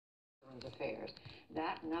Veterans Affairs.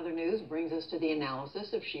 That and other news brings us to the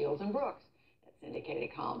analysis of Shields and Brooks. That's syndicated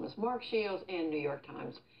columnist Mark Shields and New York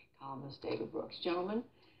Times columnist David Brooks. Gentlemen,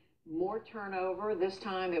 more turnover. This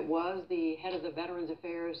time it was the head of the Veterans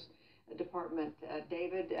Affairs Department,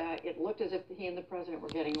 David. It looked as if he and the president were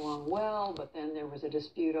getting along well, but then there was a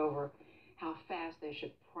dispute over how fast they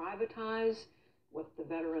should privatize what the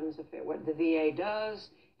what the VA does,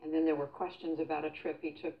 and then there were questions about a trip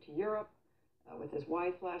he took to Europe with his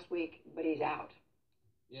wife last week, but he's out.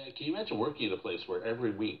 Yeah, can you imagine working at a place where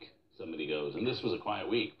every week somebody goes, and this was a quiet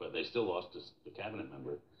week, but they still lost a cabinet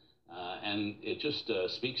member, and it just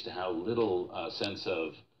speaks to how little sense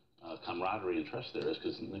of camaraderie and trust there is,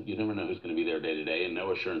 because you never know who's going to be there day to day, and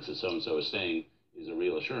no assurance that so-and-so is staying is a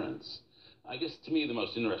real assurance. I guess, to me, the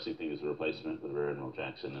most interesting thing is the replacement with Rear Admiral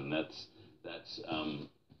Jackson, and that's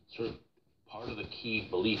sort of part of the key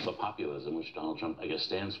belief of populism, which Donald Trump, I guess,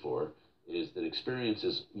 stands for, is that experience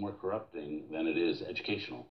is more corrupting than it is educational.